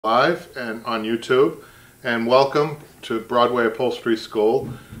live and on YouTube, and welcome to Broadway Upholstery School.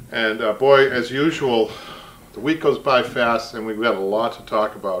 And boy, as usual, the week goes by fast and we've got a lot to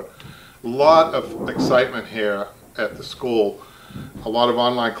talk about. A lot of excitement here at the school, a lot of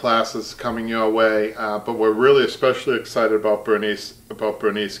online classes coming your way, but we're really especially excited about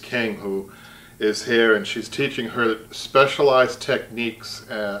Bernice King, who is here, and she's teaching her specialized techniques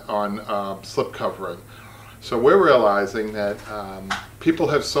on slip covering. So we're realizing that people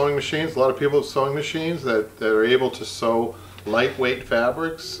have sewing machines, a lot of people have sewing machines that are able to sew lightweight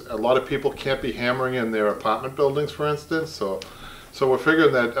fabrics. A lot of people can't be hammering in their apartment buildings, for instance. So we're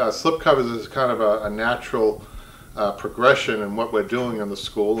figuring that slip covers is kind of a natural progression in what we're doing in the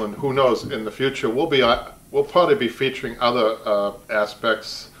school. And who knows, in the future we'll probably be featuring other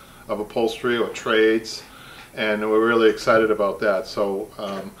aspects of upholstery or trades. And we're really excited about that. So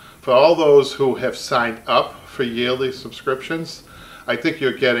for all those who have signed up for yearly subscriptions, I think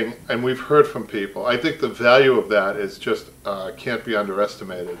you're getting, and we've heard from people, I think the value of that is just can't be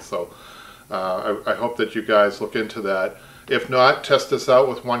underestimated. So I hope that you guys look into that. If not, test this out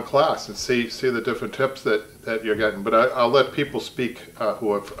with one class and see the different tips that you're getting. But I'll let people speak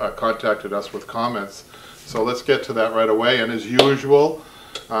who have contacted us with comments. So let's get to that right away. And as usual,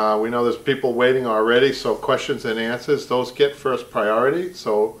 we know there's people waiting already, so questions and answers, those get first priority,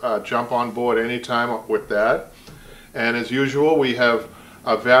 so jump on board anytime with that. And as usual, we have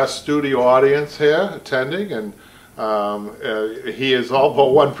a vast studio audience here attending, and he is all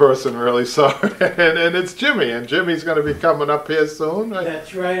but one person really, so and it's Jimmy, and Jimmy's going to be coming up here soon. Right?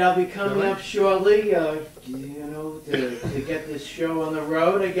 That's right, I'll be coming up shortly, you know, to get this show on the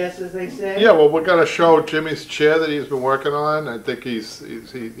road, I guess, as they say. Yeah, well, we're going to show Jimmy's chair that he's been working on. I think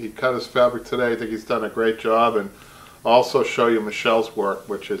he cut his fabric today. I think he's done a great job, and also show you Michelle's work,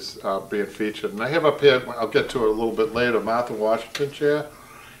 which is being featured. And I have up here, I'll get to it a little bit later, Martha Washington chair,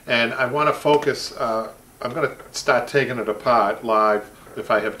 and I want to focus. I'm going to start taking it apart live if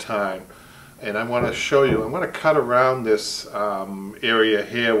I have time, and I want to show you. I'm going to cut around this area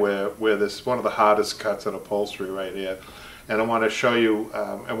here where this one of the hardest cuts in upholstery right here, and I want to show you.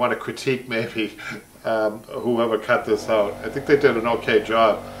 I want to critique maybe whoever cut this out. I think they did an okay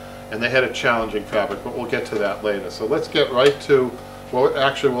job, and they had a challenging fabric, but we'll get to that later. So let's get right to. Well,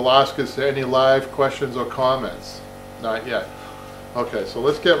 actually, we'll ask is there any live questions or comments? Not yet. Okay, so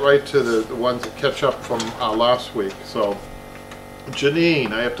let's get right to the ones that catch up from last week. So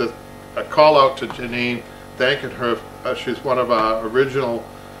Janine, I have to call out to Janine, thanking her. She's one of our original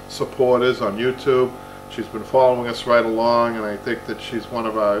supporters on YouTube. She's been following us right along, and I think that she's one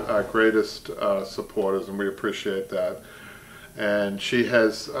of our greatest supporters, and we appreciate that. And she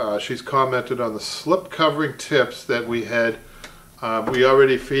has she's commented on the slip covering tips that we had. We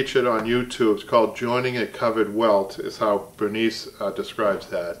already featured on YouTube. It's called Joining a Covered Welt, is how Bernice describes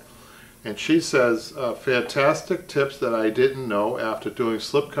that. And she says, fantastic tips that I didn't know after doing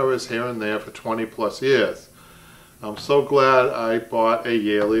slip covers here and there for 20 plus years. I'm so glad I bought a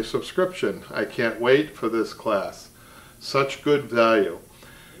yearly subscription. I can't wait for this class. Such good value.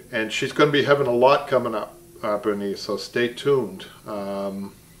 And she's going to be having a lot coming up, Bernice, so stay tuned.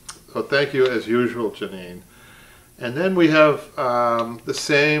 So thank you as usual, Janine. And then we have the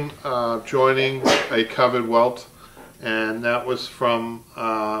same Joining a Covered Welt, and that was from,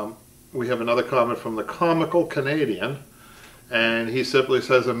 we have another comment from the Comical Canadian, and he simply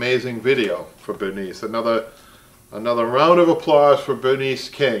says, amazing video for Bernice. Another round of applause for Bernice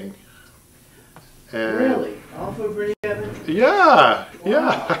King. And really? All for Bernice Evans? Yeah, wow.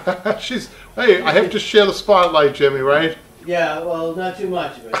 Yeah. Hey, I have to share the spotlight, Jimmy, right? Yeah, well, not too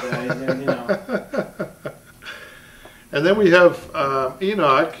much of it, you know. And then we have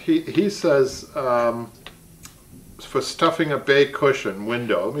Enoch. He says, for stuffing a bay cushion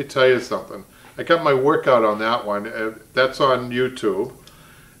window, let me tell you something. I got my workout on that one. That's on YouTube.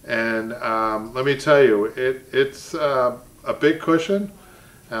 And let me tell you, it's a big cushion,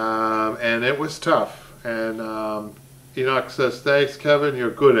 and it was tough. And Enoch says, thanks, Kevin,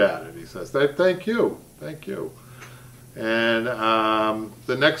 you're good at it. He says, thank you. And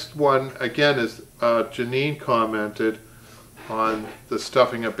the next one, again, is Janine commented on the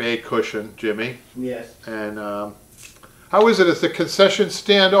stuffing a bay cushion, Jimmy. Yes. And how is it? Is the concession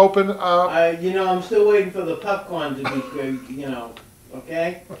stand open? You know, I'm still waiting for the popcorn to be, you know,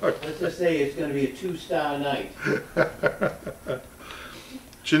 okay? Let's just say it's going to be a 2-star night.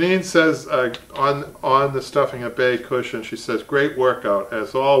 Janine says, on the stuffing a bay cushion, she says, great workout,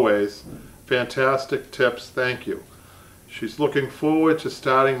 as always. Fantastic tips, thank you. She's looking forward to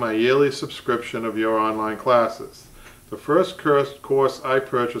starting my yearly subscription of your online classes. The first course I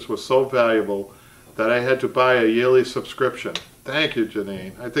purchased was so valuable that I had to buy a yearly subscription. Thank you,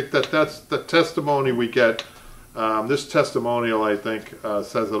 Janine. I think that's the testimony we get. This testimonial, I think,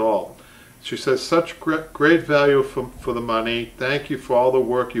 says it all. She says, such great value for the money. Thank you for all the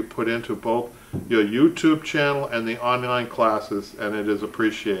work you put into both your YouTube channel and the online classes, and it is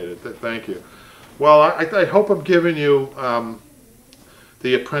appreciated. Thank you. Well, I hope I'm giving you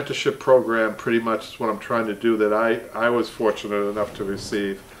the apprenticeship program pretty much is what I'm trying to do that I was fortunate enough to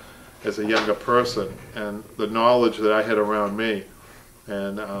receive as a younger person, and the knowledge that I had around me.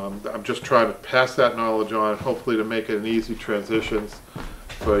 And I'm just trying to pass that knowledge on, hopefully to make it an easy transition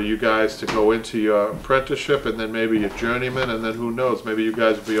for you guys to go into your apprenticeship and then maybe your journeyman, and then who knows, maybe you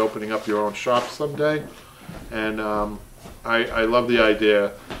guys will be opening up your own shop someday. And I love the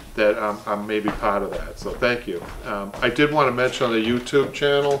idea that I'm maybe part of that, so thank you. I did want to mention on the YouTube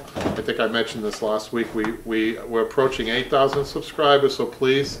channel, I think I mentioned this last week, we're approaching 8,000 subscribers, so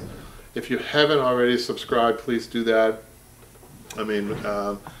please, if you haven't already subscribed, please do that. I mean,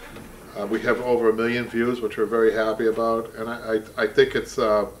 we have over 1 million views, which we're very happy about, and I think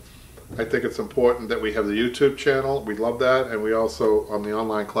it's important that we have the YouTube channel. We love that, and we also on the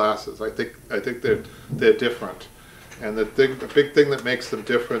online classes. I think they're different, and the big thing that makes them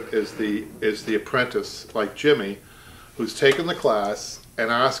different is the apprentice like Jimmy, who's taking the class and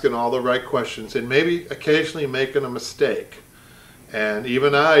asking all the right questions, and maybe occasionally making a mistake. And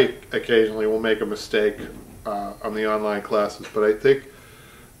even I occasionally will make a mistake on the online classes, but I think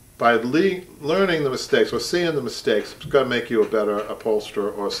by learning the mistakes or seeing the mistakes, it's going to make you a better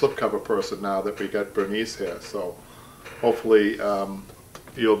upholsterer or a slipcover person now that we got Bernice here. So hopefully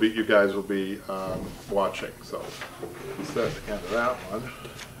you guys will be watching. So that's the end of that one.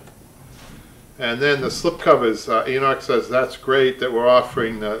 And then the slipcovers, Enoch says that's great that we're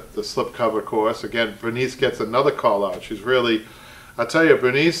offering the slipcover course. Again, Bernice gets another call out. She's really, I'll tell you,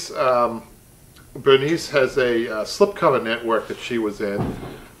 Bernice has a slipcover network that she was in,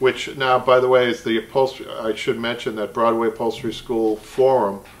 which now, by the way, is the upholstery. I should mention that Broadway Upholstery School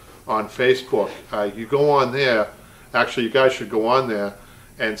forum on Facebook. You go on there. Actually, you guys should go on there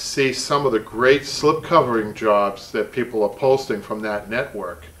and see some of the great slip covering jobs that people are posting from that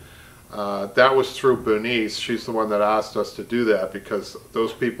network. That was through Bernice. She's the one that asked us to do that because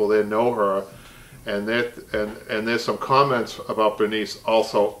those people there know her, and there's some comments about Bernice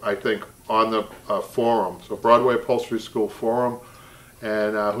also, I think, on the forum. So Broadway Upholstery School forum,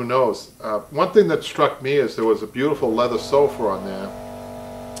 and who knows. One thing that struck me is there was a beautiful leather sofa on there,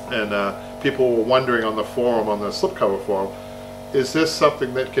 and people were wondering on the forum, on the slipcover forum, is this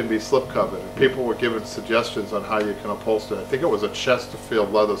something that can be slipcovered? And people were giving suggestions on how you can upholster it. I think it was a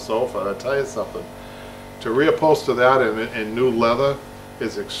Chesterfield leather sofa, and I'll tell you something, to reupholster that in new leather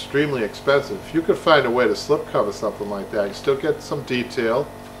is extremely expensive. If you could find a way to slipcover something like that, you still get some detail,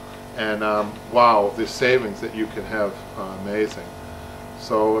 and wow, the savings that you can have are amazing.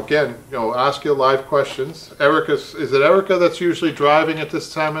 So again, ask your live questions. Is it Erica that's usually driving at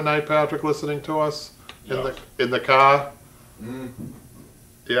this time of night, Patrick, listening to us in the car? Mm.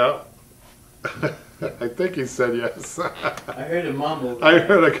 Yeah. I think he said yes. I heard a mumble. I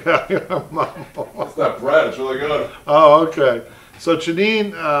heard a guy mumble. That's that bread. It's really good. Oh, okay. So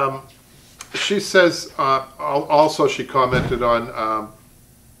Janine, she says, also she commented on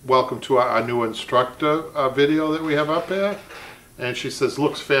welcome to our new instructor video that we have up there. And she says,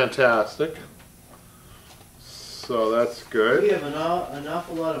 looks fantastic. So that's good. We have an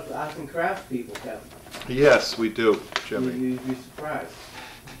awful lot of arts and crafts people, Kevin. Yes, we do, Jimmy. You'd be surprised.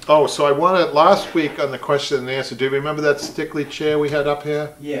 Oh, so I wanted, last week on the question and answer, do you remember that stickly chair we had up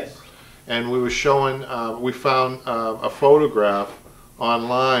here? Yes. And we were showing, we found a photograph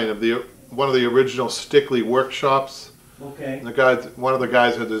online of one of the original Stickley workshops. Okay. And one of the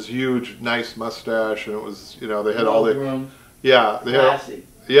guys had this huge, nice mustache, and it was, they had all the... Yeah. Classy.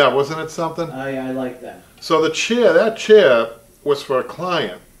 Yeah, wasn't it something? I like that. So that chair was for a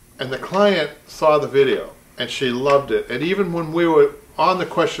client, and the client saw the video, and she loved it. And even when we were on the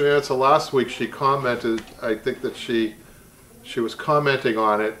question and answer last week, she commented, I think that she was commenting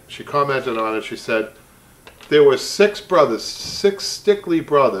on it. She commented on it, she said, there were 6 brothers, 6 Stickley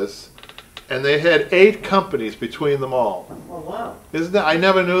brothers, and they had 8 companies between them all. Oh, wow. Isn't that? I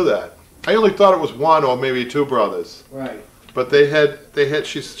never knew that. I only thought it was 1 or maybe 2 brothers. Right. But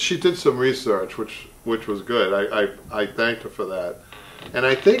she did some research, which was good. I thanked her for that. And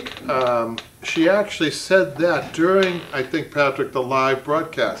I think she actually said that during, I think, Patrick, the live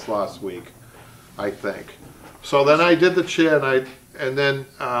broadcast last week, I think. So then I did the chair, and then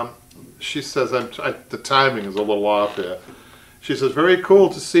she says, the timing is a little off here. She says, very cool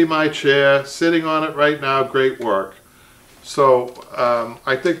to see my chair, sitting on it right now, great work. So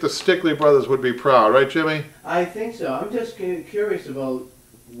I think the Stickley brothers would be proud, right, Jimmy? I think so. I'm just curious about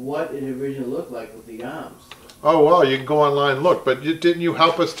what it originally looked like with the arms. Oh, well, you can go online and look. But didn't you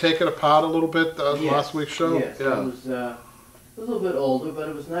help us take it apart a little bit on Yes. last week's show? Yes, Yeah. it was a little bit older, but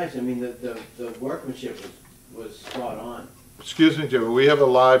it was nice. I mean, the workmanship was spot on. Excuse me, Jimmy, we have a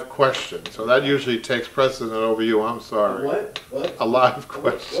live question, so that usually takes precedent over you. I'm sorry. What? A live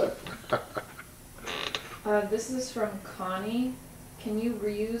question. This is from Connie. Can you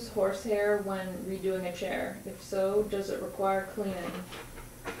reuse horsehair when redoing a chair? If so, does it require cleaning?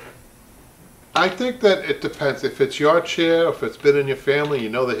 I think that it depends. If it's your chair, if it's been in your family, you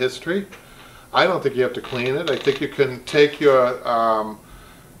know the history, I don't think you have to clean it. I think you can take your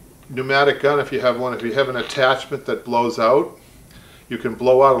pneumatic gun, if you have one, if you have an attachment that blows out, you can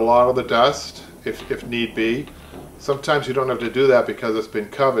blow out a lot of the dust if need be. Sometimes you don't have to do that because it's been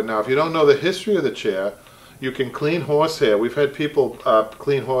covered. Now, if you don't know the history of the chair, you can clean horsehair. We've had people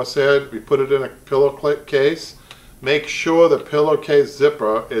clean horsehair. We put it in a pillowcase. Make sure the pillowcase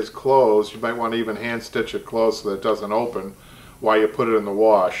zipper is closed. You might want to even hand stitch it closed so that it doesn't open while you put it in the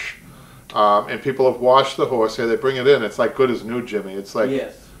wash. And people have washed the horsehair. They bring it in. It's like good as new, Jimmy. It's like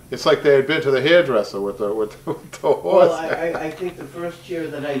Yes. it's like they had been to the hairdresser with the horse. Well, I think the first chair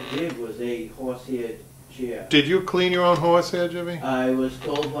that I did was a horsehair chair. Did you clean your own horsehair, Jimmy? I was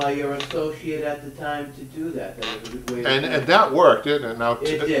told by your associate at the time to do that. That was a good way to do And it. that worked, didn't it? Now,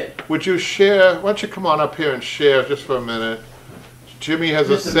 It did. Would you share? Why don't you come on up here and share just for a minute? Jimmy has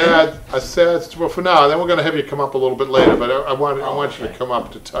Just a a sad. Well, for now, then we're going to have you come up a little bit later. But I want you to okay. come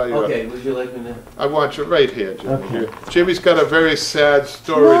up to tell you. Okay, would you like me to? I want you right here, Jimmy. Okay. Jimmy's got a very sad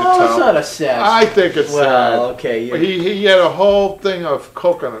story to No, tell. it's not a sad. I think it's sad. Well, okay. He had a whole thing of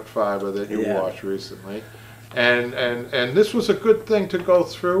coconut fiber that you Yeah. washed recently. And this was a good thing to go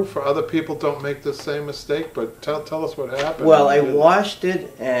through for other people. Don't make the same mistake. But tell us what happened. Well, I washed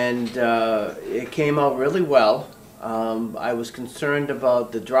it and it came out really well. I was concerned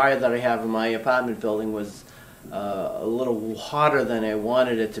about the dryer that I have in my apartment building was a little hotter than I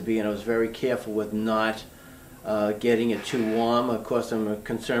wanted it to be, and I was very careful with not getting it too warm. Of course, I'm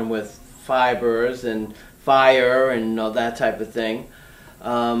concerned with fibers and fire and all that type of thing.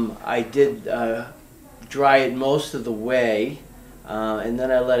 I did dry it most of the way, and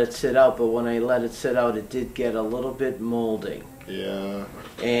then I let it sit out, but when I let it sit out, it did get a little bit moldy. Yeah,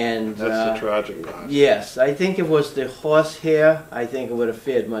 And that's the tragic part. yes, I think if it was the horsehair, I think it would have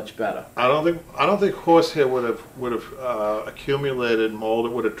fared much better. I don't think horsehair would have accumulated mold.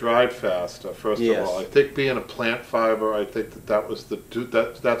 It would have dried faster. First Yes. of all, I think being a plant fiber, I think that was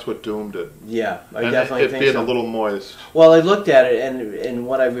that's what doomed it. Yeah, I And definitely it think being so. a little moist. Well, I looked at it, and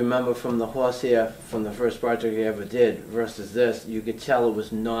what I remember from the horsehair from the first project I ever did versus this, you could tell it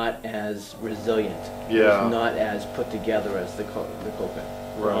was not as resilient. It Yeah. was not as put together as the coconut.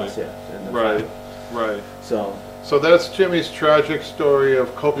 The Right. horsehair and the Right, fiber. right. So So that's Jimmy's tragic story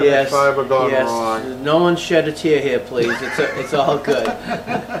of coconut yes, fiber gone yes. wrong. No one shed a tear here, please. It's all good.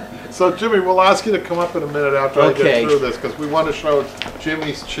 So Jimmy, we'll ask you to come up in a minute after I Okay. get through this because we want to show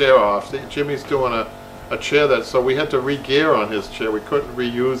Jimmy's chair off. See, Jimmy's doing a chair that, so we had to re-gear on his chair. We couldn't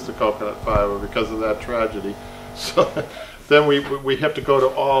reuse the coconut fiber because of that tragedy. So then we have to go to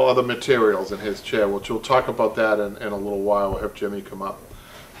all other materials in his chair, which we'll talk about that in a little while. We'll have Jimmy come up.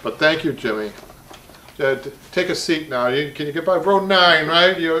 But thank you, Jimmy. Take a seat now. Can you get by row 9,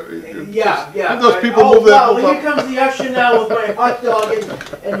 right? Yeah. Have those people Oh, move that wow, move here up. comes the usher now with my hot dog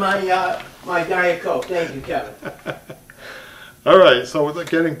and my Diet Coke. Thank you, Kevin. All right, so we're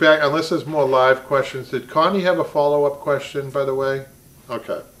getting back, unless there's more live questions. Did Connie have a follow-up question, by the way?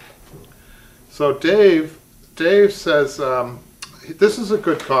 Okay. So Dave says, this is a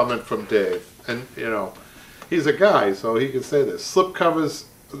good comment from Dave, and he's a guy, so he can say this. Slip covers,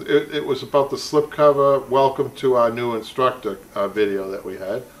 it was about the slip cover, welcome to our new instructor video that we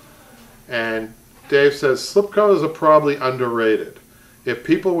had. And Dave says, slip covers are probably underrated. If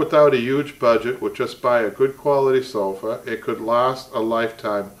people without a huge budget would just buy a good quality sofa, it could last a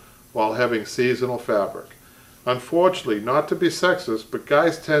lifetime while having seasonal fabric. Unfortunately, not to be sexist, but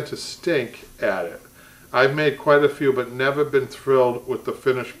guys tend to stink at it. I've made quite a few, but never been thrilled with the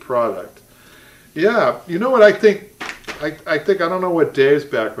finished product. Yeah, you know what I think? I don't know what Dave's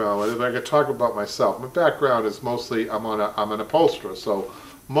background is, but I could talk about myself. My background is mostly, I'm an upholsterer, so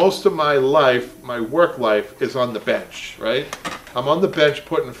most of my life, my work life, is on the bench, right? I'm on the bench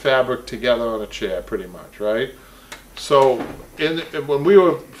putting fabric together on a chair, pretty much, right? So when we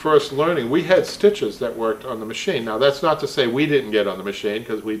were first learning, we had stitches that worked on the machine. Now that's not to say we didn't get on the machine,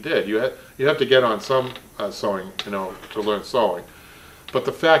 because we did. You have to get on some sewing, to learn sewing. But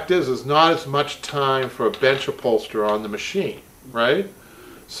the fact is, there's not as much time for a bench upholsterer on the machine, right?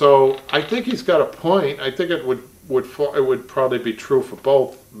 So I think he's got a point. I think it would probably be true for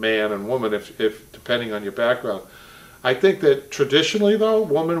both man and woman, if depending on your background. I think that traditionally, though,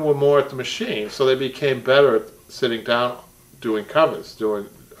 women were more at the machine, so they became better at sitting down, doing covers,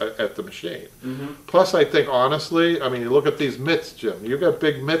 at the machine. Mm-hmm. Plus, I think, honestly, I mean, you look at these mitts, Jim. You got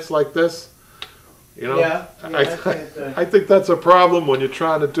big mitts like this, you know? Yeah, I think that's a problem when you're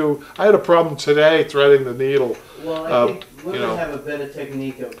trying to do. I had a problem today threading the needle. Well, I think women have a better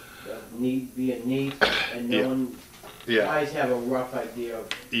technique of being neat and knowing. Yeah. Guys have a rough idea of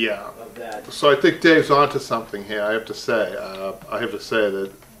that. So I think Dave's onto something here. I have to say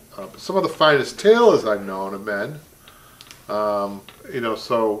that some of the finest tailors I've known are men.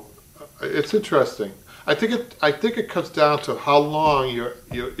 So it's interesting. I think it comes down to how long you're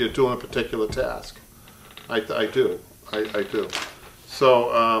doing a particular task. I do.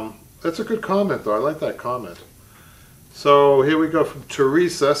 So that's a good comment, though. I like that comment. So here we go from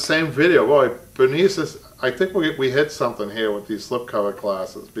Teresa. Same video. Boy, Bernice is. I think we hit something here with these slipcover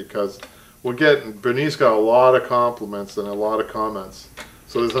classes, because Bernice got a lot of compliments and a lot of comments.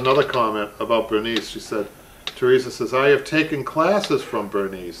 So there's another comment about Bernice. She said, Teresa says, I have taken classes from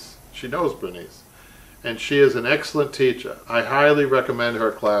Bernice. She knows Bernice. And she is an excellent teacher. I highly recommend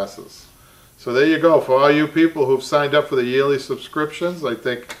her classes. So there you go. For all you people who've signed up for the yearly subscriptions, I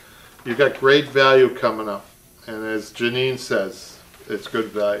think you got great value coming up. And as Janine says, it's good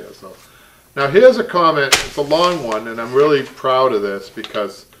value. So. Now here's a comment, it's a long one, and I'm really proud of this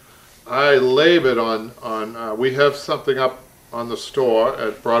because I labored on we have something up on the store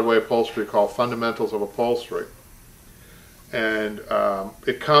at Broadway Upholstery called Fundamentals of Upholstery. And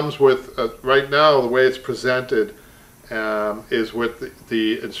it comes with, right now the way it's presented is with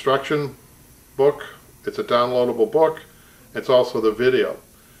the instruction book. It's a downloadable book. It's also the video.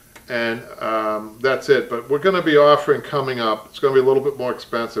 And that's it. But we're going to be offering coming up, it's going to be a little bit more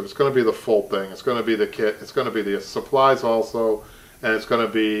expensive. It's going to be the full thing. It's going to be the kit. It's going to be the supplies also. And it's going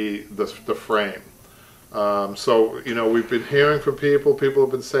to be the frame. So, we've been hearing from people. People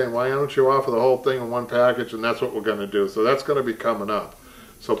have been saying, why don't you offer the whole thing in one package? And that's what we're going to do. So that's going to be coming up.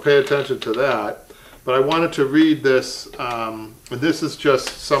 So pay attention to that. But I wanted to read this. And this is just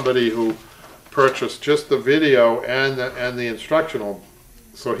somebody who purchased just the video and the instructional.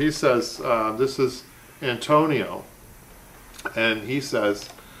 So he says, this is Antonio, and he says,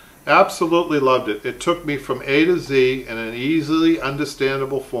 absolutely loved it. It took me from A to Z in an easily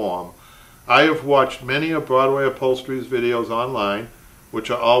understandable form. I have watched many of Broadway Upholstery's videos online, which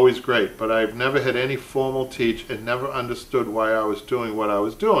are always great, but I've never had any formal teach and never understood why I was doing what I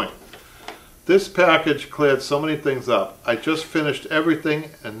was doing. This package cleared so many things up. I just finished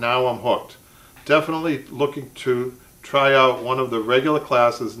everything, and now I'm hooked. Definitely looking to try out one of the regular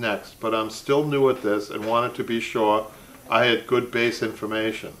classes next, but I'm still new at this and wanted to be sure I had good base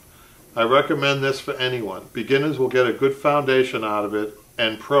information. I recommend this for anyone. Beginners will get a good foundation out of it,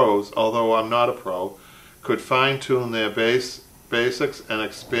 and pros, although I'm not a pro, could fine-tune their basics and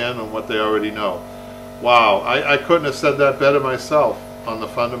expand on what they already know. Wow, I couldn't have said that better myself on the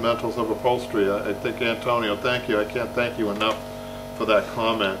fundamentals of upholstery. I think, Antonio, thank you. I can't thank you enough for that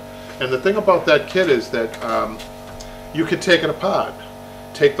comment. And the thing about that kit is that you could take it apart.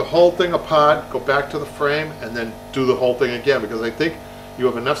 Take the whole thing apart, go back to the frame, and then do the whole thing again, because I think you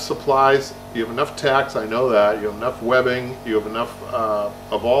have enough supplies, you have enough tacks, I know that, you have enough webbing, you have enough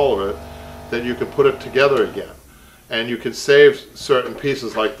of all of it, that you can put it together again. And you can save certain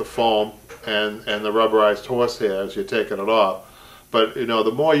pieces like the foam and the rubberized horsehair as you're taking it off. But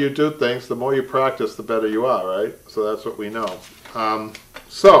the more you do things, the more you practice, the better you are, right? So that's what we know.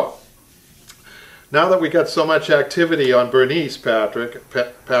 So, now that we got so much activity on Bernice, Patrick,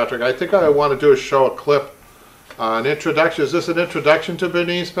 I think I want to do is show a clip, an introduction. Is this an introduction to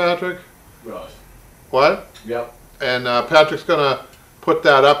Bernice, Patrick? Right. What? Yep. And Patrick's going to put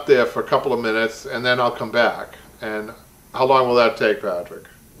that up there for a couple of minutes, and then I'll come back. And how long will that take, Patrick?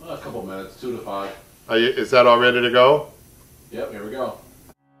 Well, a couple of minutes, 2 to 5. Is that all ready to go? Yep, here we go.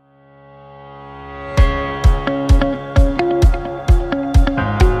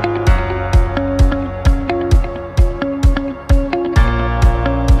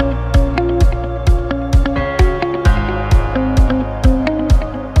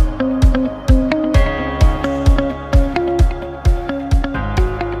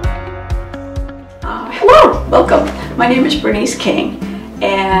 Welcome. My name is Bernice King,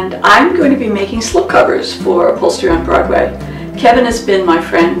 and I'm going to be making slipcovers for Upholstery on Broadway. Kevin has been my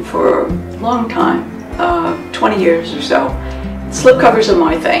friend for a long time, 20 years or so. Slipcovers are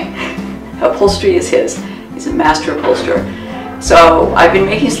my thing. Upholstery is his. He's a master upholsterer. So I've been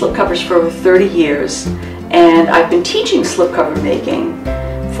making slipcovers for over 30 years, and I've been teaching slipcover making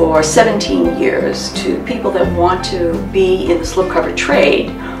for 17 years to people that want to be in the slipcover trade,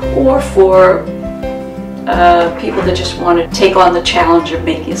 or for people that just want to take on the challenge of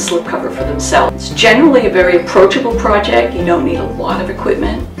making a slipcover for themselves. It's generally a very approachable project. You don't need a lot of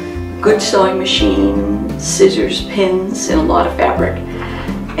equipment, good sewing machine, scissors, pins, and a lot of fabric,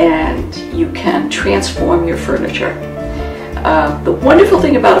 and you can transform your furniture. The wonderful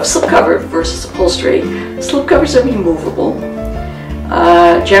thing about a slipcover versus upholstery, slipcovers are removable.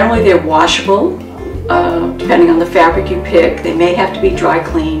 Generally they're washable, depending on the fabric you pick. They may have to be dry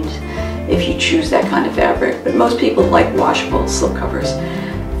cleaned if you choose that kind of fabric, but most people like washable slipcovers.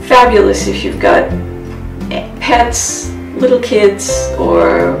 Fabulous if you've got pets, little kids,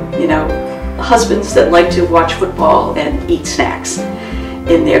 or husbands that like to watch football and eat snacks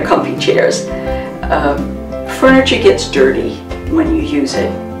in their comfy chairs. Furniture gets dirty when you use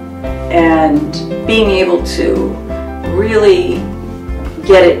it, and being able to really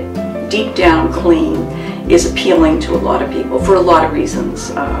get it deep down clean is appealing to a lot of people for a lot of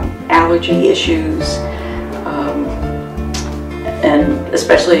reasons. Allergy issues, and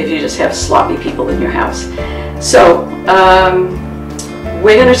especially if you just have sloppy people in your house. So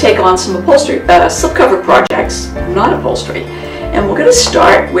we're going to take on some upholstery, slipcover projects, not upholstery, and we're going to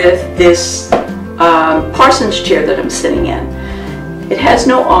start with this Parsons chair that I'm sitting in. It has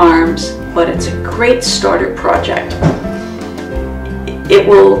no arms, but it's a great starter project. It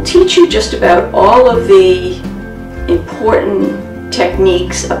will teach you just about all of the important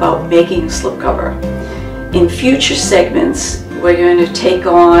techniques about making a slipcover. In future segments, we're going to take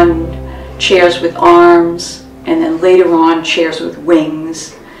on chairs with arms, and then later on chairs with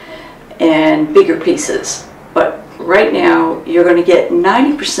wings and bigger pieces. But right now, you're going to get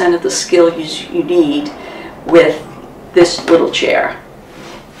 90% of the skill you need with this little chair.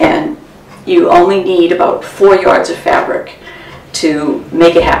 And you only need about 4 yards of fabric to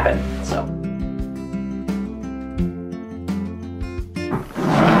make it happen. So.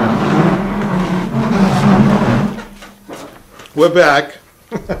 We're back.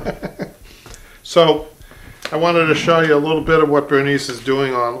 So I wanted to show you a little bit of what Bernice is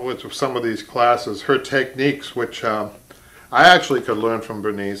doing on with some of these classes, her techniques, which I actually could learn from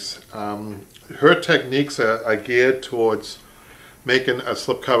Bernice. Her techniques are geared towards making a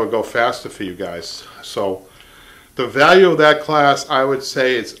slipcover go faster for you guys. So the value of that class, I would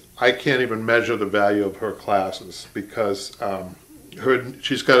say, is I can't even measure the value of her classes, because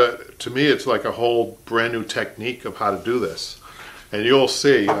she's got to me, it's like a whole brand new technique of how to do this. And you'll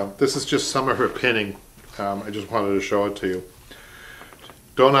see, this is just some of her pinning. I just wanted to show it to you.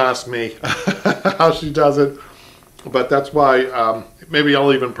 Don't ask me how she does it, but that's why maybe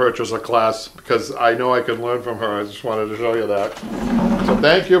I'll even purchase a class, because I know I can learn from her. I just wanted to show you that. So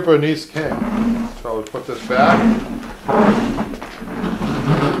thank you, Bernice King. So we'll put this back.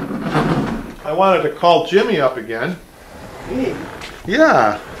 I wanted to call Jimmy up again. Me?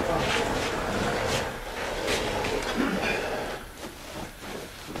 Yeah.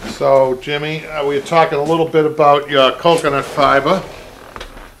 So Jimmy, we were talking a little bit about your coconut fiber,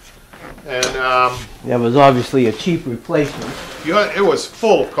 and That was obviously a cheap replacement. it was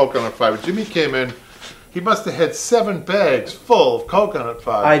full of coconut fiber. Jimmy came in, he must have had 7 bags full of coconut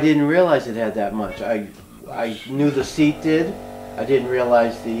fiber. I didn't realize it had that much. I knew the seat did. I didn't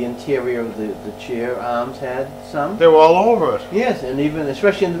realize the interior of the chair arms had some. They were all over it. Yes, and even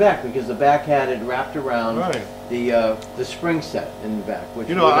especially in the back, because the back had it wrapped around Right. the spring set in the back. Which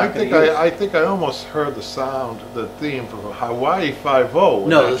You know, we're I not gonna think use. I think I almost heard the sound, the theme from Hawaii Five-0.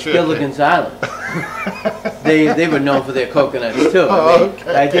 No, the Gilligan's Island. they were known for their coconuts too. Oh,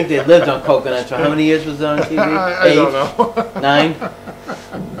 okay. I think they lived on coconuts for how many years was it on TV? I don't know. 9?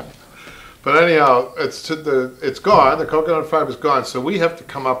 But anyhow, it's gone. The coconut fiber's gone. So we have to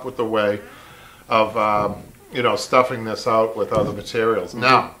come up with a way of stuffing this out with other materials.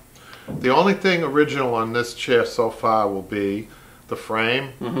 Now, the only thing original on this chair so far will be the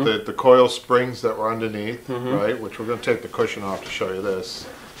frame, the coil springs that were underneath, right? Which we're going to take the cushion off to show you this.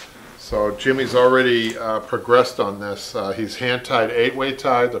 So Jimmy's already progressed on this. He's hand-tied, 8-way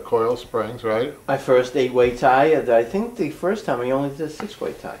tied the coil springs, right? My first 8-way tie. I think the first time I only did a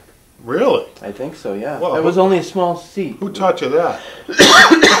 6-way tie. Really? I think so, yeah. Well, it was only a small seat. Who taught you that?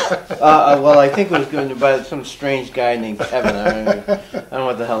 Well, I think it was given by some strange guy named Kevin. I don't know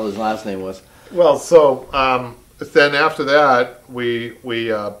what the hell his last name was. Well, so then after that, we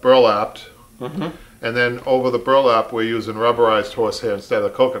burlapped, and then over the burlap, we're using rubberized horsehair instead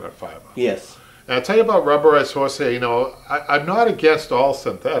of coconut fiber. Yes. And I'll tell you about rubberized horsehair. You know, I'm not against all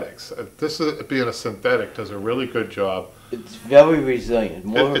synthetics. This is, being a synthetic does a really good job It's very resilient.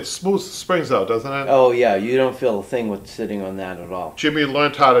 More, It smooths the springs out, doesn't it? oh yeah, you don't feel a thing with sitting on that at all. Jimmy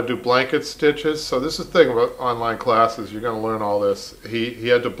learned how to do blanket stitches. So this is the thing about online classes. You're going to learn all this. He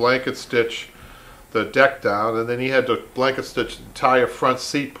had to blanket stitch the deck down, and then he had to blanket stitch the entire front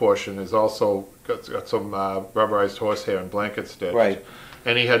seat portion. Is also got some rubberized horsehair and blanket stitch. Right.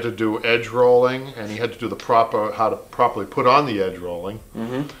 And he had to do edge rolling, and he had to do how to properly put on the edge rolling.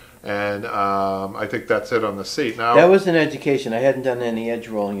 Mm-hmm. And I think that's it on the seat. Now That was an education. I hadn't done any edge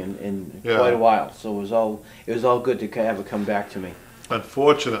rolling in Yeah. quite a while, so it was all good to have it come back to me.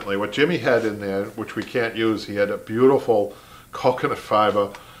 unfortunately, what Jimmy had in there, which we can't use, he had a beautiful coconut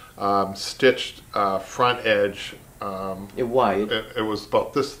fiber stitched front edge. Wide. It was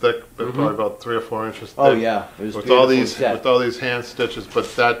about this thick, probably about 3 or 4 inches thick. Oh yeah, it was with all beautifully these set. with all these hand stitches,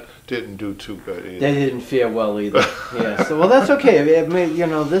 but that didn't do too good either. They didn't fare well either. Yeah. So well, that's okay. I mean,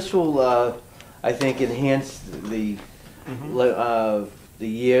 this will, I think, enhance the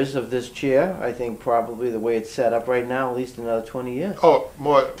years of this chair. I think probably the way it's set up right now, at least another 20 years. Oh,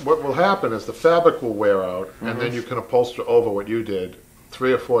 what will happen is the fabric will wear out, and then you can upholster over what you did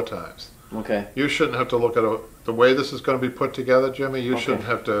 3 or 4 times. Okay. You shouldn't have to look at the way this is going to be put together, Jimmy. You shouldn't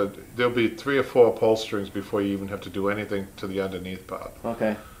have to. There'll be 3 or 4 upholsterings before you even have to do anything to the underneath part.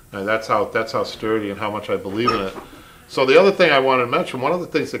 Okay. And that's how sturdy and how much I believe in it. So the other thing I wanted to mention, one of the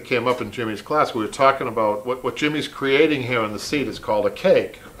things that came up in Jimmy's class, we were talking about what Jimmy's creating here on the seat is called a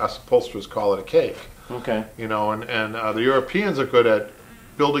cake. Us upholsterers call it a cake. Okay. You know, and the Europeans are good at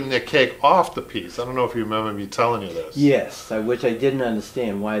building their cake off the piece. I don't know if you remember me telling you this. Yes, which I didn't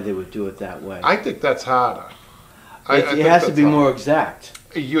understand why they would do it that way. I think that's harder. It has to be more exact.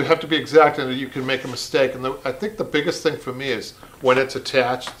 You have to be exact, and you can make a mistake. And I think the biggest thing for me is when it's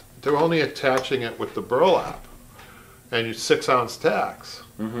attached, they're only attaching it with the burlap, and you 6-ounce tacks.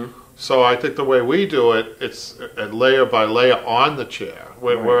 Mm-hmm. So I think the way we do it, it's a layer by layer on the chair.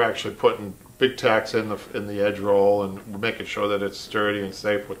 We're actually putting big tacks in the edge roll and we're making sure that it's sturdy and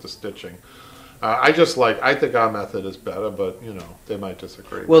safe with the stitching. I think our method is better, but you know they might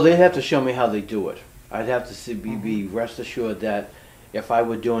disagree. Well, they'd have to show me how they do it. I'd have to be rest assured that if I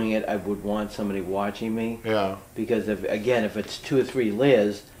were doing it, I would want somebody watching me. Yeah. Because if it's 2 or 3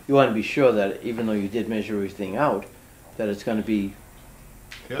 layers, you want to be sure that even though you did measure everything out, that it's going to be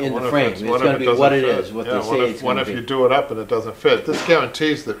in the frame. It's going to be what it is, what they say it's going to be. What if you do it up and it doesn't fit? This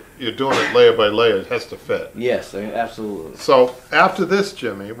guarantees that you're doing it layer by layer. It has to fit. Yes, absolutely. So after this,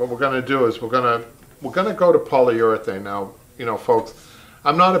 Jimmy, what we're going to do is we're going to go to polyurethane. Now, you know, folks,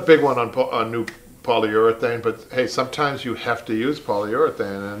 I'm not a big one on new polyurethane, but hey, sometimes you have to use polyurethane,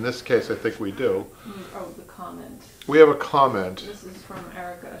 and in this case, I think we do. Oh, the comment. We have a comment. This is from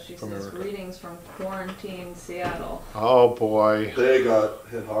Erica. She says, greetings from quarantine Seattle. Oh boy. They got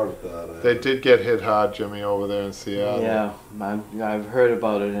hit hard with that. They did get hit hard, Jimmy, over there in Seattle. Yeah, I've heard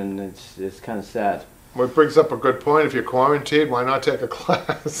about it, and it's kind of sad. Well, it brings up a good point. If you're quarantined, why not take a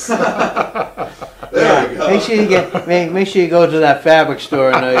class? There we go. Make sure you go to that fabric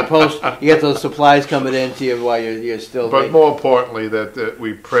store and you get those supplies coming in to you while you're still. But more importantly, that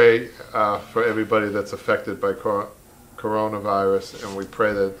we pray for everybody that's affected by coronavirus, and we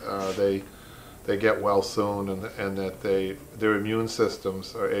pray that they get well soon, and that their immune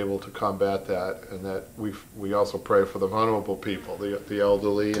systems are able to combat that, and that we also pray for the vulnerable people, the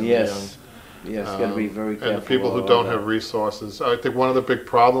elderly and the young. Yes, got to be very careful. And the people who don't have resources. I think one of the big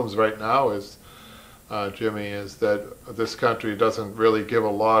problems right now is, Jimmy, is that this country doesn't really give a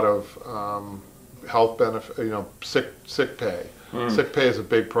lot of health benefit, sick pay. Sick pay is a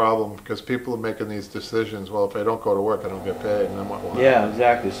big problem because people are making these decisions. Well, if I don't go to work, I don't get paid, and then what? Yeah,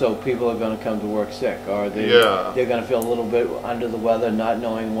 exactly. So people are going to come to work sick, or they're going to feel a little bit under the weather, not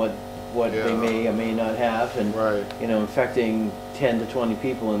knowing what they may or may not have, and infecting 10 to 20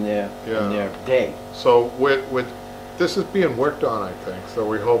 people in their day. So this is being worked on, I think. So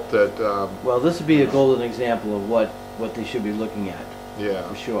we hope that. Well, this would be a golden example of what they should be looking at. Yeah,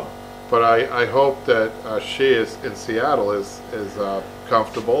 for sure. But I hope that she is in Seattle is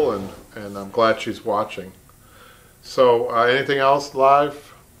comfortable, and I'm glad she's watching. So anything else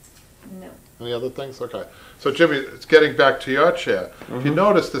live? No. Any other things? Okay. So Jimmy, it's getting back to your chair. If you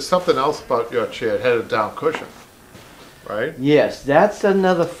notice, there's something else about your chair. It had a down cushion, right? Yes, that's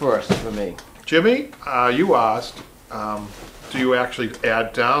another first for me. Jimmy, you asked, do you actually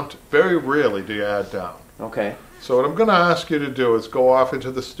add down? Very rarely do you add down. Okay. So what I'm going to ask you to do is go off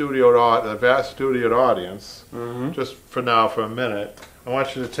into the vast studio audience, just for now, for a minute. I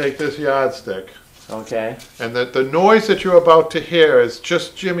want you to take this yardstick. Okay. And that the noise that you're about to hear is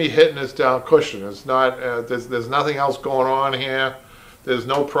just Jimmy hitting his down cushion. It's not. There's nothing else going on here. There's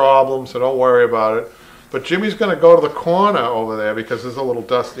no problem, so don't worry about it. But Jimmy's going to go to the corner over there because there's a little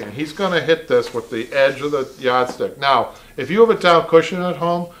dusty, and he's going to hit this with the edge of the yardstick. Now, if you have a down cushion at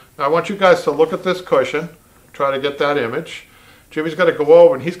home, I want you guys to look at this cushion, try to get that image. Jimmy's going to go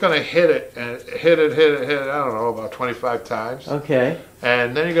over and he's going to hit it, and hit it, I don't know, about 25 times. Okay.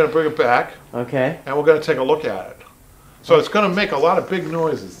 And then you're going to bring it back, Okay. and we're going to take a look at it. So it's going to make a lot of big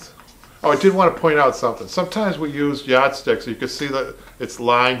noises. Oh, I did want to point out something. Sometimes we use yardsticks. You can see that it's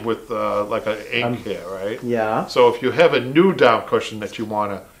lined with like an ink here, right? Yeah. So if you have a new down cushion that you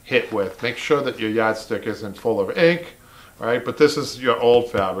want to hit with, make sure that your yardstick isn't full of ink, right? But this is your old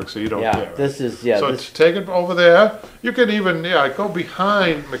fabric, so you don't Yeah. care. Right? This is yeah. So This, take it over there. You can even go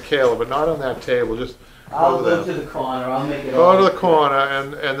behind Michaela, but not on that table. Just I'll over go there. to the corner. I'll make it. Go all to the corner,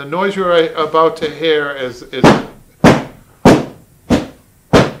 and the noise you're about to hear is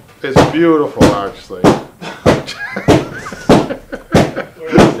beautiful, actually.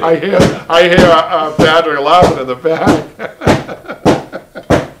 I hear Patrick laughing in the back.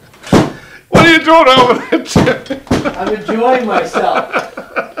 What are you doing over there, Jim? I'm enjoying myself.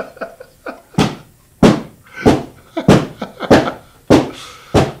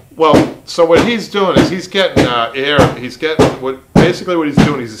 Well, so what he's doing is he's getting air. He's getting basically what he's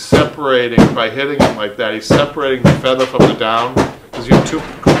doing. He's separating by hitting it like that. He's separating the feather from the down. Because you have two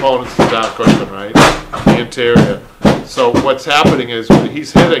components to the down cushion, right? The interior. So what's happening is when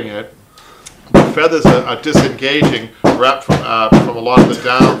he's hitting it, the feathers are disengaging wrapped from a lot of the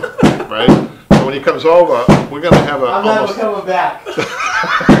down, right? So when he comes over, we're going to have a I'm never coming back.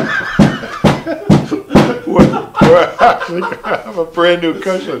 we're actually going to have a brand new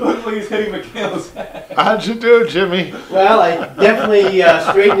cushion. Looks like he's hitting Michaela's head. How'd you do, Jimmy? Well, I definitely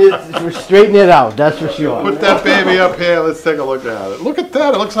straighten it out. That's for sure. Put that baby up here. Let's take a look at it. Look at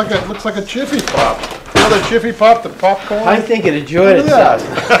that. It looks like a Jiffy Pop. You know the Jiffy Pop, the popcorn? I think it enjoyed Look at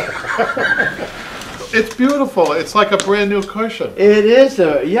itself. that. It's beautiful. It's like a brand new cushion. It is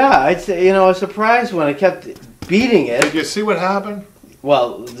yeah. I'd say I was surprised when I kept beating Did it. you see what happened?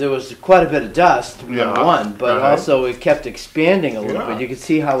 Well, there was quite a bit of dust, number Yeah, one, but right. also it kept expanding a little Yeah. bit. You could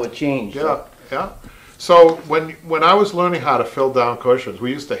see how it changed. Yeah, yeah. So when I was learning how to fill down cushions,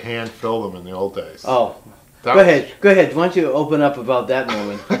 we used to hand fill them in the old days. Oh, That go was- ahead. Go ahead. Why don't you open up about that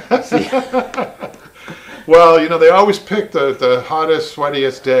moment? See, Well, they always pick the hottest,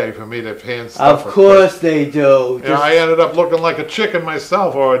 sweatiest day for me to hand stuff. of course they do. I ended up looking like a chicken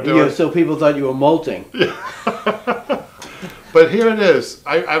myself, or doing. So people thought you were molting. But here it is.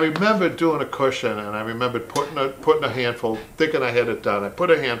 I remember doing a cushion, and I remembered putting a handful, thinking I had it done. I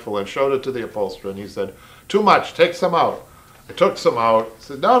put a handful in, showed it to the upholsterer, and he said, "Too much. Take some out." I took some out. I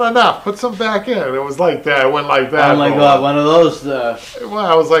said, "Not enough. Put some back in." And it was like that. I went like that. Oh my for a God! while. One of those. Well,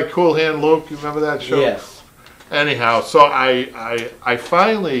 I was like Cool Hand Luke. You remember that show? Yes. Anyhow, so I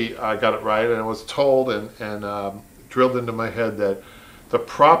finally got it right, and I was told and drilled into my head that the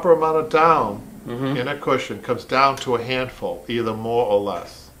proper amount of down in a cushion comes down to a handful, either more or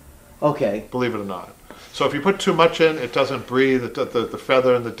less. Okay. Believe it or not. So if you put too much in, it doesn't breathe. The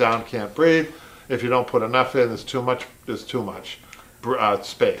feather and the down can't breathe. If you don't put enough in, there's too much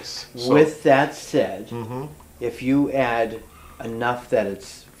space. So, With that said, Mhm. if you add enough that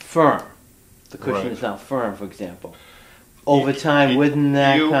it's firm, the cushion Right. is now firm, for example. Over time, wouldn't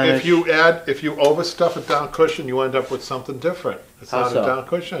that kind of... if you overstuff a down cushion, you end up with something different. It's How not so? a down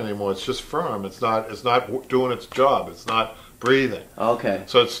cushion anymore. It's just firm. It's not doing its job. It's not breathing. Okay.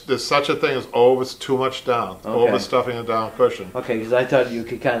 So there's such a thing as too much down, Okay. overstuffing a down cushion. Okay, because I thought you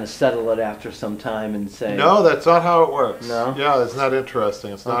could kind of settle it after some time and say... No, that's not how it works. No? Yeah, it's not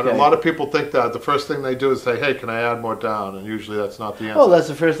interesting. It's not. Okay. A lot of people think that the first thing they do is say, "Hey, can I add more down?" And usually that's not the answer. Oh, that's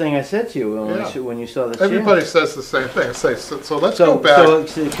the first thing I said to you when, Yeah. when you saw the chair. Everybody says the same thing. I say, so let's So, go back.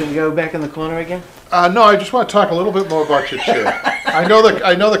 so can you go back in the corner again? No, I just want to talk a little bit more about your chair. I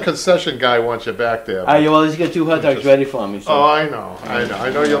know the concession guy wants you back there. Well, he's got 2 hot dogs ready for me. So. Oh, I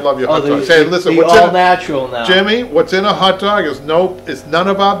know you love your hot the, dogs. Hey, listen, the what's all in natural now. Jimmy? What's in a hot dog is it's none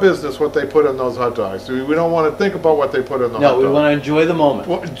of our business what they put in those hot dogs. We don't want to think about what they put in the hot No, dog. we want to enjoy the moment.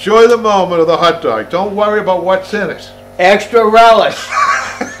 Well, enjoy the moment of the hot dog. Don't worry about what's in it. Extra relish.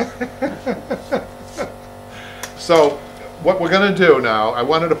 So, what we're going to do now, I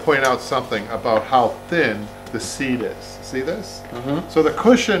wanted to point out something about how thin the seat is. See this? Mm-hmm. So the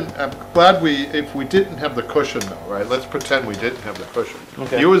cushion, I'm glad if we didn't have the cushion though, right? Let's pretend we didn't have the cushion.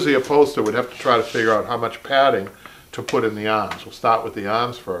 Okay. You as the upholsterer would have to try to figure out how much padding to put in the arms. We'll start with the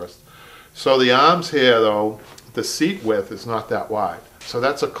arms first. So the arms here though, the seat width is not that wide. So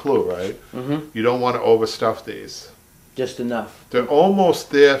that's a clue, right? Mm-hmm. You don't want to overstuff these. Just enough. They're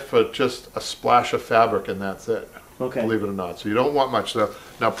almost there for just a splash of fabric and that's it. Okay. believe it or not. So you don't want much.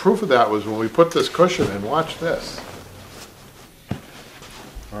 Now proof of that was when we put this cushion in, watch this.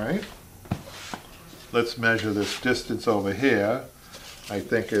 All right? Let's measure this distance over here. I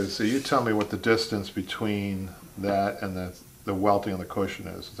think is, so you tell me what the distance between that and the welting on the cushion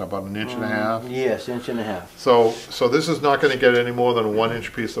is. It's about an inch and a half? Yes, inch and a half. So this is not going to get any more than a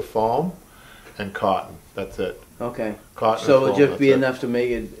 1-inch piece of foam and cotton. That's it. Okay. Cotton So and it'll foam, just be that's it. enough to make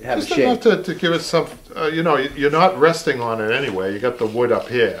it have Just a shape. enough to give it some, you know, you're not resting on it anyway. You got the wood up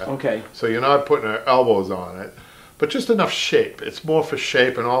here. Okay. So you're not putting your elbows on it. But just enough shape. It's more for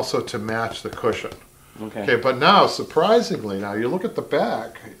shape and also to match the cushion. Okay. Okay, but now, surprisingly, now you look at the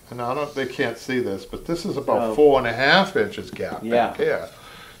back, and I don't, they can't see this, but this is about 4.5 inches gap back here.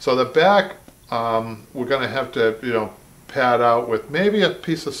 So the back, we're going to have to, you know, pad out with maybe a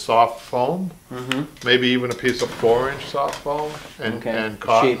piece of soft foam, maybe even a piece of 4-inch soft foam, and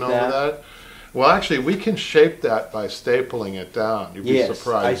cotton Shape over that. that. Well, actually, we can shape that by stapling it down. You'd be Yes,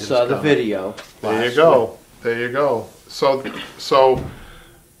 surprised. I It's saw the gonna- video. There you last go. There you go. So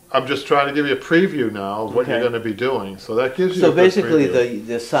I'm just trying to give you a preview now of what you're Okay. going to be doing. So that gives you So a good basically, preview.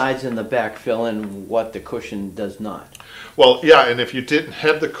 the sides and the back fill in what the cushion does not. Well, yeah, and if you didn't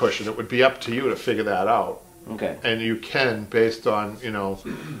have the cushion, it would be up to you to figure that out. Okay. And you can, based on, you know,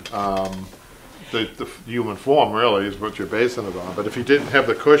 the human form really is what you're basing it on. But if you didn't have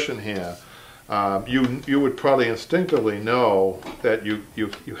the cushion here, you would probably instinctively know that you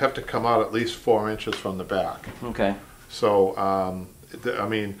have to come out at least 4 inches from the back. Okay. So, I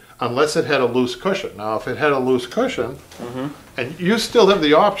mean, unless it had a loose cushion. Now, if it had a loose cushion, and you still have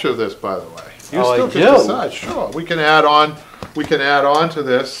the option of this, by the way. You Oh, I still can do? decide. Sure, we can add on to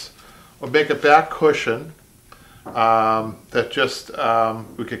this, or make a back cushion that just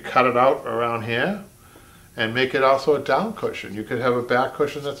we could cut it out around here, and make it also a down cushion. You could have a back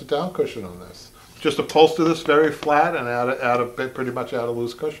cushion that's a down cushion on this. Just upholster this very flat and pretty much add a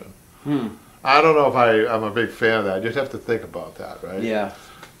loose cushion. I don't know if I'm a big fan of that. You'd have to think about that, right? Yeah.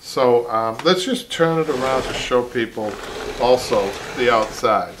 So let's just turn it around to show people also the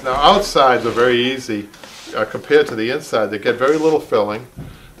outsides. Now outsides are very easy compared to the inside. They get very little filling.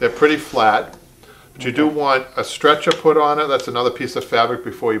 They're pretty flat. But you do want a stretcher put on it. That's another piece of fabric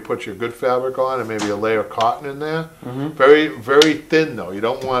before you put your good fabric on, and maybe a layer of cotton in there. Very, very thin though. You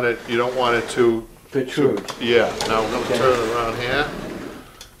don't want it. You don't want it to Protrude. yeah. Now we're going to turn it around here,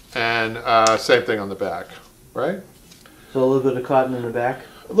 and same thing on the back, right? So a little bit of cotton in the back.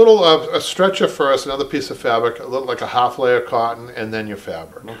 A little a stretcher first, another piece of fabric, a little like a half layer of cotton, and then your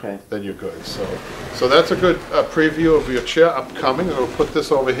fabric. Okay. Then you're good. So that's a good preview of your chair upcoming. We'll put this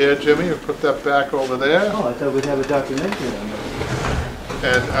over here, Jimmy. We'll put that back over there. Oh, I thought we'd have a documentary on this.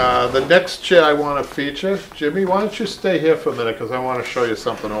 And the next chair I want to feature, Jimmy, why don't you stay here for a minute, because I want to show you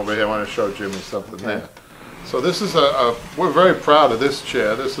something over here. I want to show Jimmy something there. So this is we're very proud of this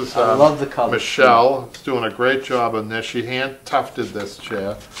chair. This is I love the color. Michelle is doing a great job on this. She hand tufted this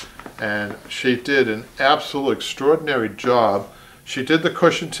chair, and she did an absolute extraordinary job. She did the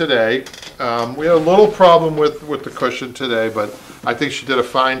cushion today. We had a little problem with the cushion today, but I think she did a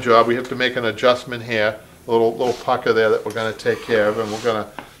fine job. We have to make an adjustment here, a little pucker there that we're going to take care of, and we're going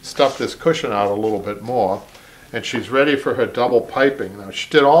to stuff this cushion out a little bit more. And she's ready for her double piping. Now she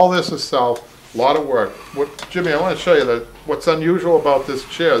did all this herself. A lot of work. Jimmy, I want to show you that what's unusual about this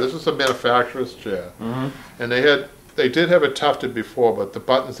chair. This is a manufacturer's chair, and they did have it tufted before, but the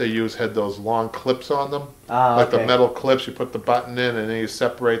buttons they used had those long clips on them, like the metal clips. You put the button in, and then you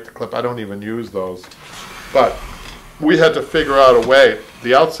separate the clip. I don't even use those, but we had to figure out a way.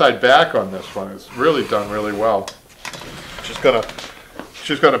 The outside back on this one is really done really well. She's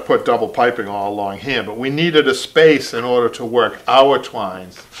gonna put double piping all along here, but we needed a space in order to work our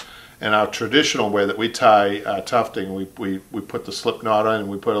twines. And our traditional way that we tie tufting, we put the slip knot on, and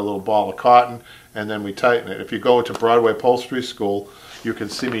we put a little ball of cotton, and then we tighten it. If you go to Broadway Upholstery School, you can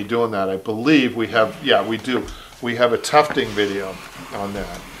see me doing that. I believe we have, yeah, we do. We have a tufting video on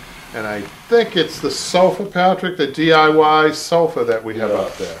that. And I think it's the sofa, Patrick, the DIY sofa that we have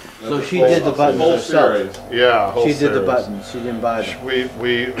up there. So she did the buttons whole herself. series. Yeah, whole She did the series. buttons. She didn't buy them.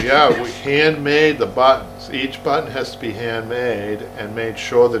 We handmade the buttons. Each button has to be handmade and made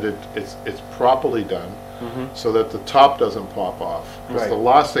sure that it's properly done, so that the top doesn't pop off. Because the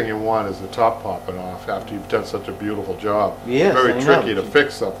last thing you want is the top popping off after you've done such a beautiful job. Yes, Very I know. tricky to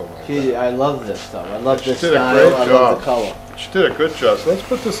fix something like that. I love this stuff. I love this did a style. great I love job. the color. She did a good job. So let's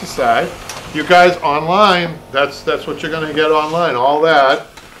put this aside. You guys online, that's what you're going to get online. All that.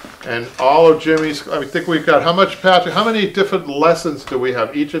 And all of Jimmy's, I think we've got, how much, Patrick, how many different lessons do we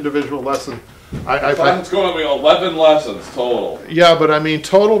have? Each individual lesson. It's going to be 11 lessons total. Yeah, but I mean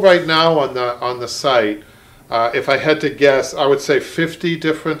total right now on the site, If I had to guess, I would say 50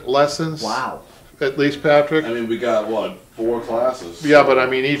 different lessons. Wow. At least, Patrick. I mean, we got what, 4 classes? Yeah, but I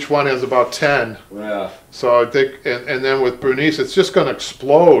mean, each one has about 10. Yeah. So I think, and then with Bernice, it's just going to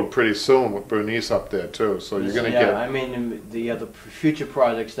explode pretty soon with Bernice up there too. So you're going to Yeah, get. I mean, the other future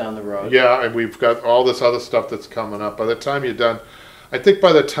projects down the road. Yeah, and we've got all this other stuff that's coming up. By the time you're done, I think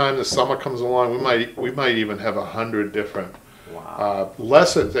by the time the summer comes along, we might even have 100 different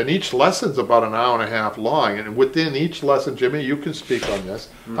lessons, and each lesson's about an hour and a half long. And within each lesson, Jimmy, you can speak on this.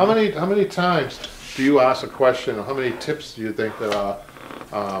 How many times do you ask a question, or how many tips do you think there are?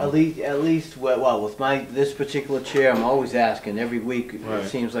 At least, well, with this particular chair, I'm always asking every week. Right. It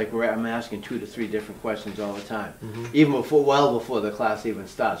seems like I'm asking 2 to 3 different questions all the time, even well before the class even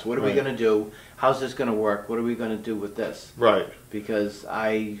starts. What are we Right. going to do? How's this going to work? What are we going to do with this? Right. Because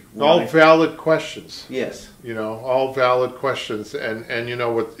All valid questions. Yes. You know, all valid questions, and you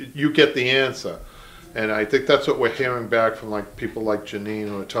know what, you get the answer. And I think that's what we're hearing back from like people like Janine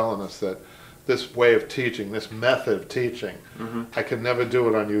who are telling us that this way of teaching, this method of teaching, I could never do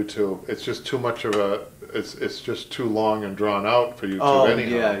it on YouTube. It's just too much of it's just too long and drawn out for YouTube Oh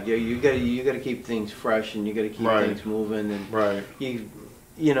anyhow. yeah. You gotta keep things fresh, and you gotta keep Right. things moving, and Right.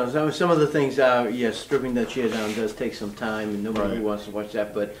 you know, some of the things are, yes, stripping the chair down does take some time, and nobody Right. wants to watch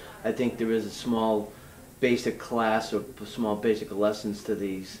that, but I think there is a small basic class or small basic lessons to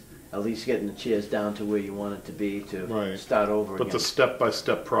these, at least getting the chairs down to where you want it to be to Right. start over But again. the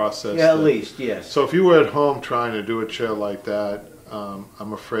step-by-step process. Yeah, at that- least, yes. So if you were at home trying to do a chair like that,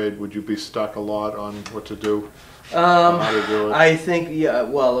 I'm afraid, would you be stuck a lot on what to do? How to do it? I think, yeah,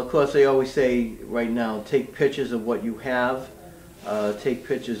 well, of course, I always say right now, take pictures of what you have, take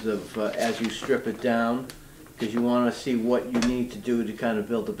pictures of as you strip it down, because you want to see what you need to do to kind of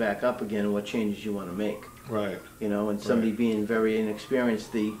build it back up again, and what changes you want to make. Right. You know, and somebody Right. being very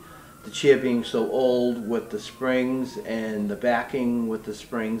inexperienced, the chair being so old with the springs and the backing with the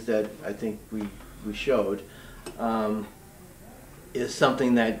springs that I think we showed, is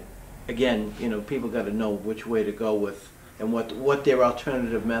something that, again, you know, people got to know which way to go with, and what their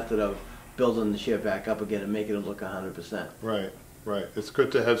alternative method of building the chair back up again and making it look 100%. Right. Right. It's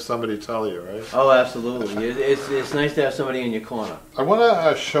good to have somebody tell you, right? Oh, absolutely. It's nice to have somebody in your corner. I want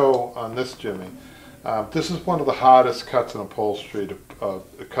to show on this, Jimmy. This is one of the hardest cuts in upholstery to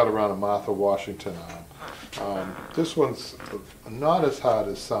cut around a Martha Washington arm. This one's not as hard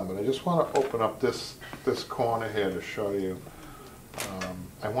as some, but I just want to open up this corner here to show you.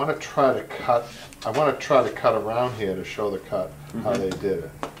 I want to try to cut. I want to try to cut around here to show the cut how they did it.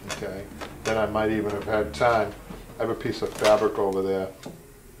 Okay. Then I might even have had time. I have a piece of fabric over there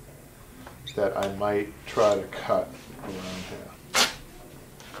that I might try to cut around here.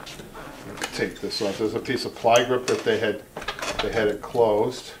 Let's take this off. There's a piece of ply grip that they had it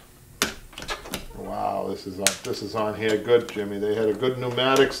closed. Wow, this is on here good, Jimmy. They had a good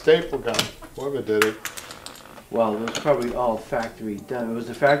pneumatic staple gun. Whoever did it. Well, it was probably all factory done. Was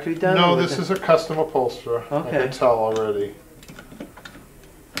it factory done? No, or was this it- is a custom upholsterer. I Okay. can tell already.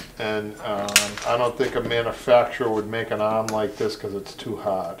 And I don't think a manufacturer would make an arm like this because it's too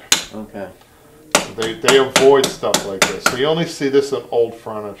hard. Okay. They avoid stuff like this. So you only see this in old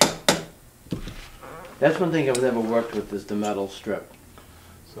furniture. That's one thing I've never worked with is the metal strip.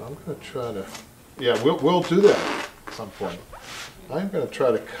 So I'm going to try to, yeah, we'll do that at some point. I'm going to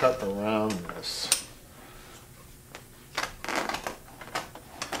try to cut around this.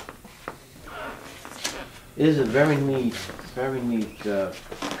 It is a very neat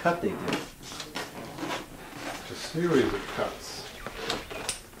cut they did. It's a series of cuts.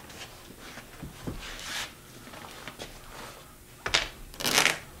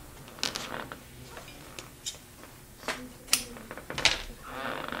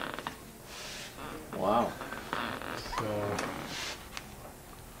 Wow. So,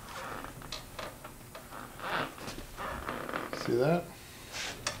 see that?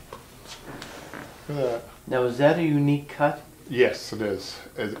 Look at that. Now, is that a unique cut? Yes, it is.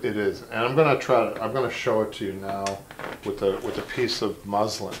 It is, and I'm gonna show it to you now with a piece of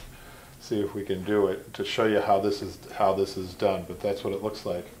muslin. See if we can do it to show you how this is done. But that's what it looks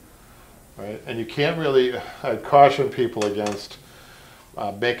like, right? And you can't really. I'd caution people against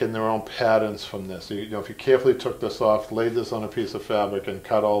making their own patterns from this. You know, if you carefully took this off, laid this on a piece of fabric, and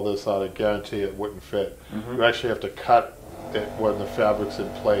cut all this out, I guarantee it wouldn't fit. You actually have to cut it when the fabric's in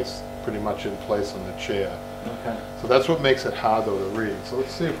place, pretty much in place on the chair. Okay. So that's what makes it hard though to read. So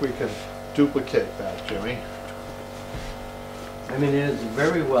let's see if we can duplicate that, Jimmy. I mean, it is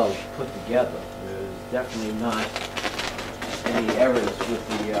very well put together. There's definitely not any errors with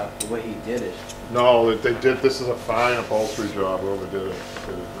the way he did it. No, they did. This is a fine upholstery job. Whoever did it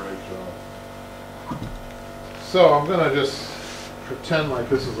did a great job. So I'm gonna just pretend like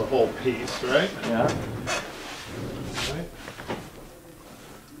this is a whole piece, right? Yeah. Right.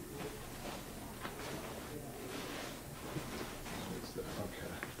 Okay.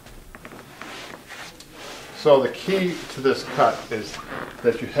 So the key to this cut is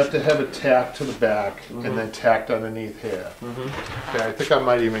that you have to have it tacked to the back and then tacked underneath here. Okay, I think I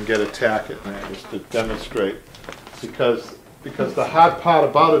might even get a tack in there just to demonstrate, because the hard part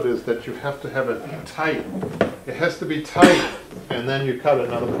about it is that you have to have it tight. It has to be tight, and then you cut it.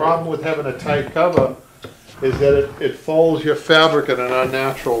 Now the problem with having a tight cover is that it folds your fabric in an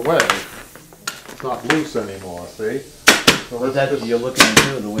unnatural way. It's not loose anymore, see? So Well, that's what you're looking to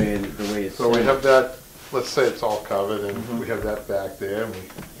do, the way it's. so we have that, let's say it's all covered, and we have that back there,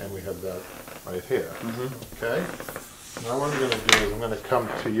 and we have that right here. Okay? Now what I'm going to do is I'm going to come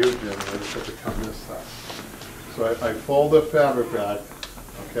to you, Jim, and I just have to come this side. So I fold the fabric back,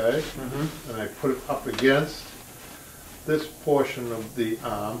 okay? And I put it up against this portion of the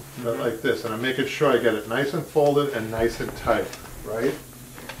arm, like this, and I'm making sure I get it nice and folded and nice and tight, right?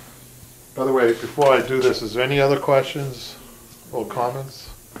 By the way, before I do this, is there any other questions or comments?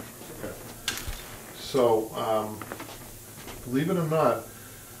 Okay. So, believe it or not,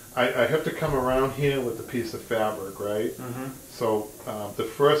 I have to come around here with the piece of fabric, right? So the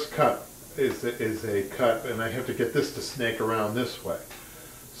first cut is a cut, and I have to get this to snake around this way.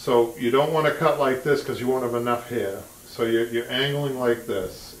 So you don't want to cut like this because you won't have enough here. So you're angling like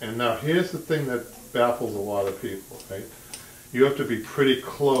this. And now here's the thing that baffles a lot of people, right? You have to be pretty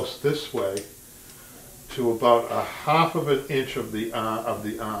close this way to about a half of an inch of the arm.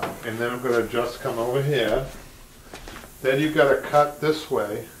 And then I'm going to just come over here. Then you've got to cut this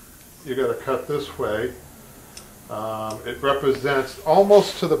way. You've got to cut this way. It represents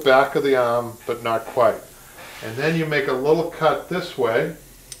almost to the back of the arm, but not quite. And then you make a little cut this way,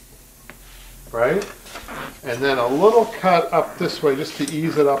 right? And then a little cut up this way just to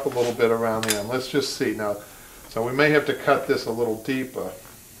ease it up a little bit around the arm. Let's just see now. So we may have to cut this a little deeper.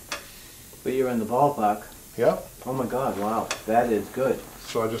 But you're in the ballpark. Yep. Oh my God! Wow, that is good.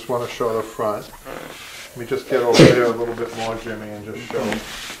 So I just want to show the front. Let me just get over there a little bit more, Jimmy, and just show.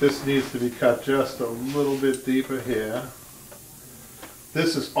 This needs to be cut just a little bit deeper here.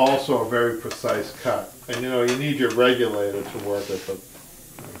 This is also a very precise cut. And you know, you need your regulator to work it, but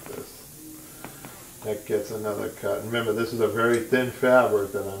like this. That gets another cut. And remember, this is a very thin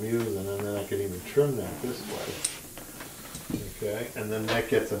fabric that I'm using, and then I can even trim that this way. Okay, and then that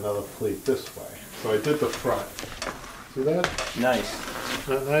gets another pleat this way. So I did the front. See that? Nice.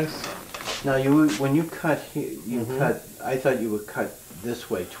 Isn't that nice? Now when you cut here, you cut. I thought you would cut this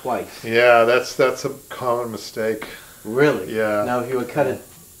way twice. Yeah, that's a common mistake. Really? Yeah. Now if you would cut it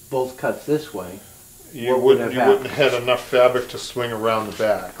both cuts this way, You what would wouldn't have have had enough fabric to swing around the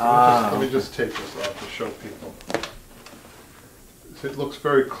back. Ah, Let me just take this off to show people. So it looks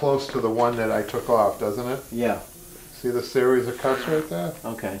very close to the one that I took off, doesn't it? yeah. See the series of cuts right there?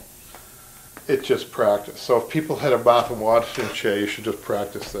 Okay. It's just practice. So if people had a bath and washing chair, you should just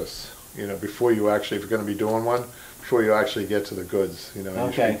practice this. You know, before you actually, if you're going to be doing one, before you actually get to the goods, you know,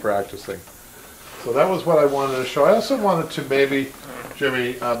 you should Okay. be practicing. So that was what I wanted to show. I also wanted to maybe,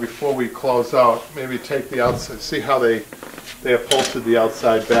 Jimmy, before we close out, maybe take the outside, see how they upholstered the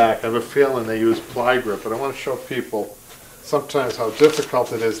outside back. I have a feeling they use ply grip, but I want to show people sometimes how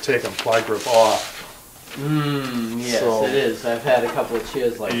difficult it is taking ply grip off. Yes, So- it is. I've had a couple of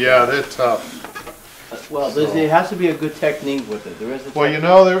chairs like Yeah, that. they're tough. Well, so- there has to be a good technique with it. There is a Well, you technique.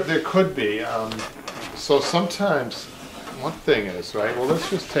 know, there could be. So sometimes, one thing is, right, well, let's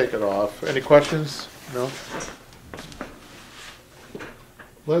just take it off. Any questions? No?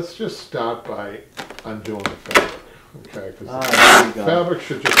 Let's just start by undoing the fabric, okay? Because there you go. fabric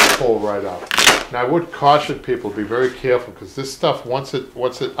should just pull right out. Now, I would caution people to be very careful, because this stuff, once it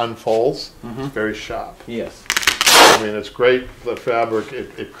unfolds, it's very sharp. Yes. I mean, it's great, the fabric,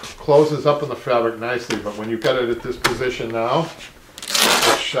 it closes up in the fabric nicely, but when you've got it at this position now,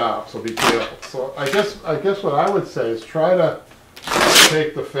 it's sharp, so be careful. So I guess what I would say is try to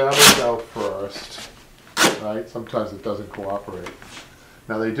take the fabric out first, right? Sometimes it doesn't cooperate.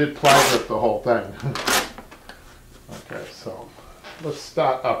 Now they did ply grip the whole thing. Okay, so let's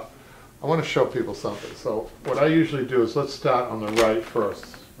start up. I want to show people something. So what I usually do is let's start on the right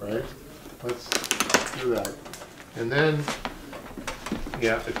first, right? Let's do that. And then,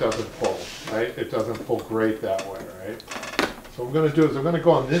 yeah, it doesn't pull, right? It doesn't pull great that way, right? So what I'm going to do is I'm going to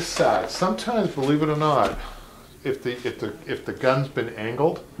go on this side. Sometimes, believe it or not, if the gun's been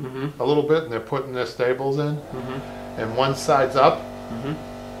angled a little bit and they're putting their staples in, and one side's up,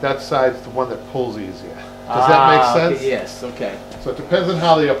 that side's the one that pulls easier. Does that make sense? Okay, yes, okay. So it depends on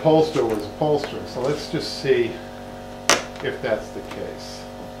how the upholsterer was upholstering. So let's just see if that's the case.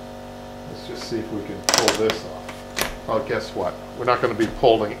 Let's just see if we can pull this off. Well, guess what? We're not going to be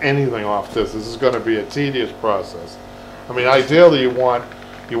pulling anything off this. This is going to be a tedious process. I mean, ideally you want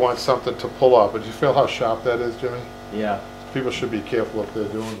something to pull off, but you feel how sharp that is, Jimmy? Yeah. People should be careful if they're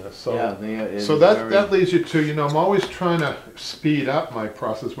doing this. So, Yeah, so that leads you to, I'm always trying to speed up my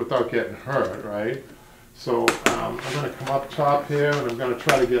process without getting hurt, right? So I'm going to come up top here and I'm going to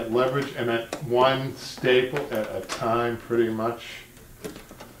try to get leverage and at one staple at a time pretty much.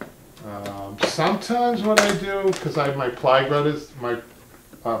 Sometimes what I do, because my ply cutters,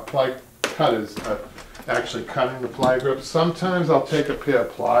 ply cutters are actually cutting the ply grip, sometimes I'll take a pair of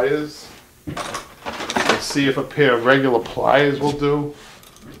pliers and see if a pair of regular pliers will do.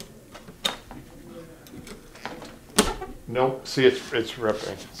 Nope, see it's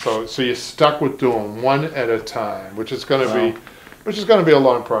ripping. So you're stuck with doing one at a time, which is going to be a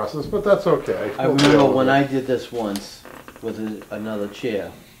long process, but that's okay. I remember when I did this once with another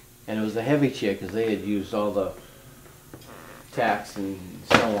chair, and it was a heavy chair because they had used all the tacks and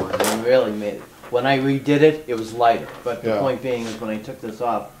so on, and really made it. When I redid it, it was lighter, but the point being is when I took this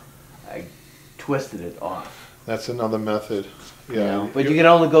off, I twisted it off. That's another method. Yeah, you know, but you can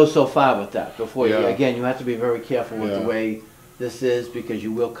only go so far with that before you, Yeah. again, you have to be very careful with Yeah. the way this is because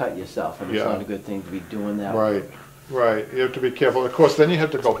you will cut yourself, and it's Yeah. not a good thing to be doing that. Right, right. You have to be careful. Of course, then you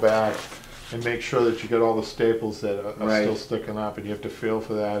have to go back and make sure that you get all the staples that are Right. still sticking up, and you have to feel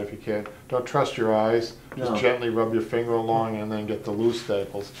for that if you can. Don't trust your eyes. Just No. gently rub your finger along and then get the loose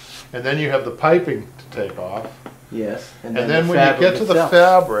staples. And then you have the piping to take off. Yes. And then when you get to the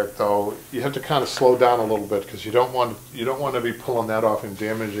fabric, though, you have to kind of slow down a little bit because you don't want to be pulling that off and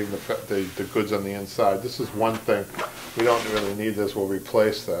damaging the goods on the inside. This is one thing. We don't really need this. We'll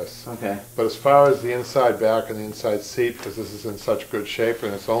replace this. Okay. But as far as the inside back and the inside seat, because this is in such good shape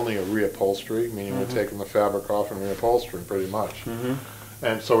and it's only a reupholstery, meaning we're taking the fabric off and reupholstering pretty much.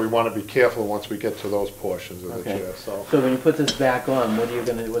 And so we want to be careful once we get to those portions of the chair. So when you put this back on,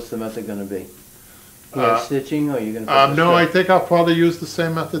 what's the method going to be? Hand stitching, or are you going to? no, I think I'll probably use the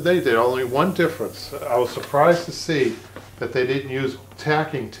same method they did. Only one difference. I was surprised to see that they didn't use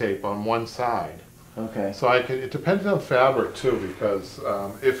tacking tape on one side. Okay. So it depends on fabric too, because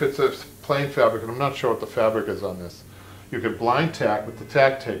if it's a plain fabric, and I'm not sure what the fabric is on this, you could blind tack with the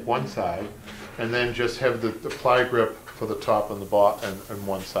tack tape one side, and then just have the ply grip for the top and the bottom and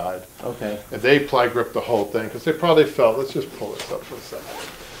one side. Okay. And they ply grip the whole thing because they probably felt. Let's just pull this up for a second.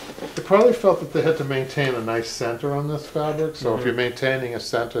 They probably felt that they had to maintain a nice center on this fabric. So if you're maintaining a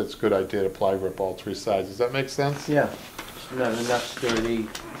center, it's a good idea to ply grip all three sides. Does that make sense? Yeah. Not enough sturdy,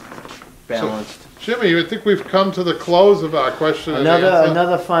 balanced. Jimmy, I think we've come to the close of our question and answer.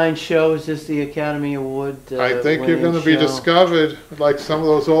 Another fine show. Is this the Academy Award? I think you're going to be discovered like some of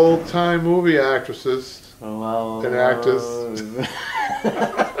those old-time movie actresses Well, and actors.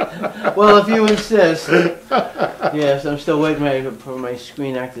 well, if you insist. Yes, I'm still waiting for my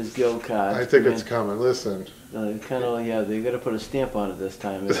Screen Actors Guild card. I think it's coming. Listen. They got to put a stamp on it this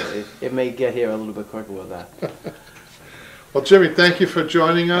time. It may get here a little bit quicker with that. Well, Jimmy, thank you for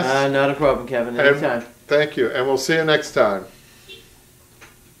joining us. Not a problem, Kevin. Anytime. Thank you, and we'll see you next time.